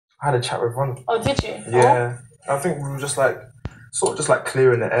I had a chat with Ron. Oh, did you? Yeah. I think we were just like, sort of just like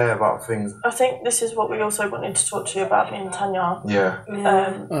clearing the air about things. I think this is what we also wanted to talk to you about, me and Tanya. Yeah.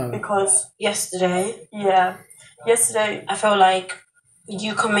 Because yesterday I felt like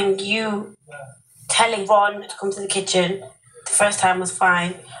you telling Ron to come to the kitchen. The first time was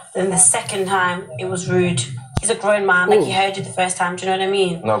fine. Then the second time, it was rude. He's a grown man, like he heard you the first time. Do you know what I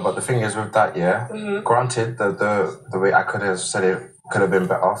mean? No, but the thing is with that, granted, the way I could have said it could have been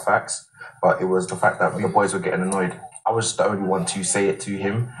better, facts. But it was the fact that the boys were getting annoyed. I was the only one to say it to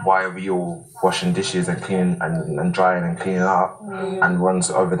him. Why are we all washing dishes and cleaning and drying and cleaning up, and Ron's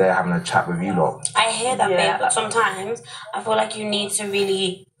over there having a chat with you lot? I hear that, babe, but sometimes I feel like you need to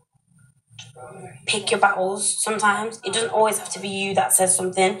really pick your battles. Sometimes it doesn't always have to be you that says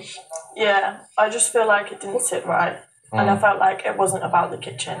something. Yeah, I just feel like it didn't sit right. And I felt like it wasn't about the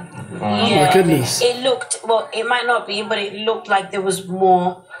kitchen. Oh my goodness. It looked, well, it might not be, but it looked like there was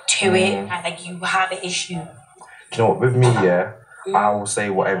more to it. Like you have an issue. Do you know what? With me, I will say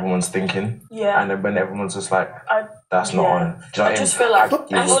what everyone's thinking. Yeah. And then when everyone's just like, that's not on. Do you know what I just feel like...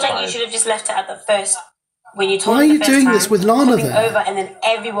 I feel like you should have just left it at the first... When you told Why are him you the first doing time, this with Lana coming then? over and then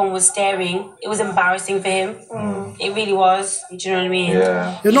everyone was staring. It was embarrassing for him. It really was. Do you know what I mean?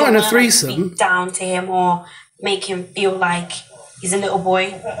 Yeah. You're not in a Like, threesome. speak down to him or make him feel like he's a little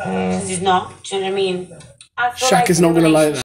boy because he's not. Do you know what I mean? I feel SHAQ is not going to like that.